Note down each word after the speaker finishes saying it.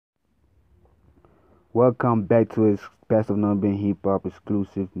Welcome back to his Best of Numbing Hip Hop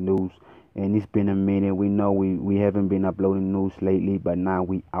exclusive news. And it's been a minute. We know we haven't been uploading news lately, but now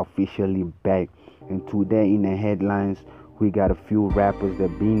we officially back. And today in the headlines, we got a few rappers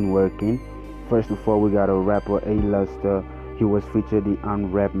that been working. First of all, we got a rapper A-Luster. He was featured in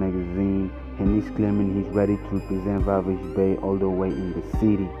Unwrap magazine, and he's claiming he's ready to represent Vavish Bay all the way in the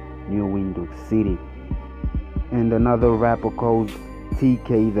city, New Window City. And another rapper called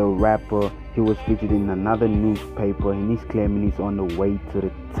TK the Rapper, he was featured in another newspaper and he's claiming he's on the way to the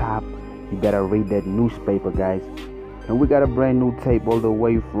top. You better read that newspaper, guys. And we got a brand new tape all the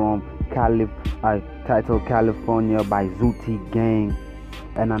way from titled California by Zooty Gang,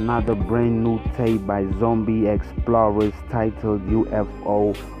 and another brand new tape by Zombie Explorers titled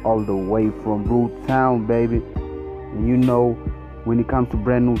UFO all the way from Root Town, baby. And you know, when it comes to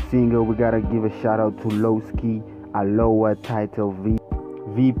brand new single, we gotta give a shout out to Lowski Aloha titled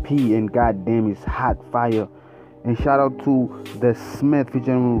VP, and goddamn, it's hot fire. And shout out to The Smith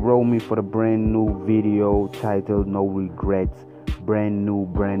featuring Romy for the brand new video titled No Regrets. Brand new,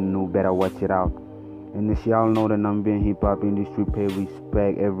 better watch it out. And as y'all know, the Nambian hip hop industry pay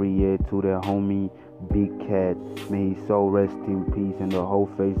respect every year to their homie Big Cat. May his soul rest in peace. And the whole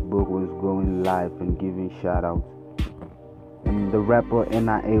Facebook was going live and giving shout outs. And the rapper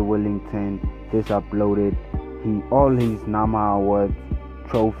NIA Wellington just uploaded all his NAMA awards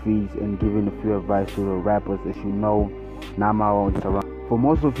trophies and giving a few advice to the rappers. As you know, NAMA awards around. For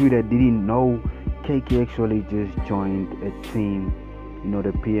most of you that didn't know, KK actually just joined a team,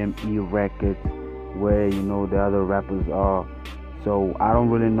 the PME Records, where the other rappers are. So I don't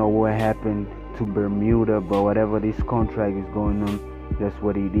really know what happened to Bermuda, but whatever this contract is going on, that's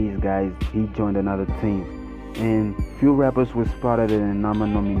what it is, guys. He joined another team. And few rappers were spotted in the NAMA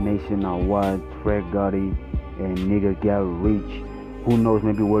nomination awards. Fred Gotti and Nigga Get Rich. Who knows,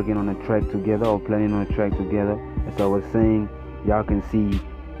 maybe working on a track together or planning on a track together. As I was saying, y'all can see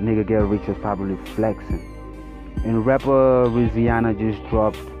Nigga Get Rich was probably flexing. And rapper Riziana just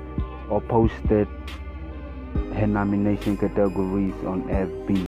dropped or posted her nomination categories on FB.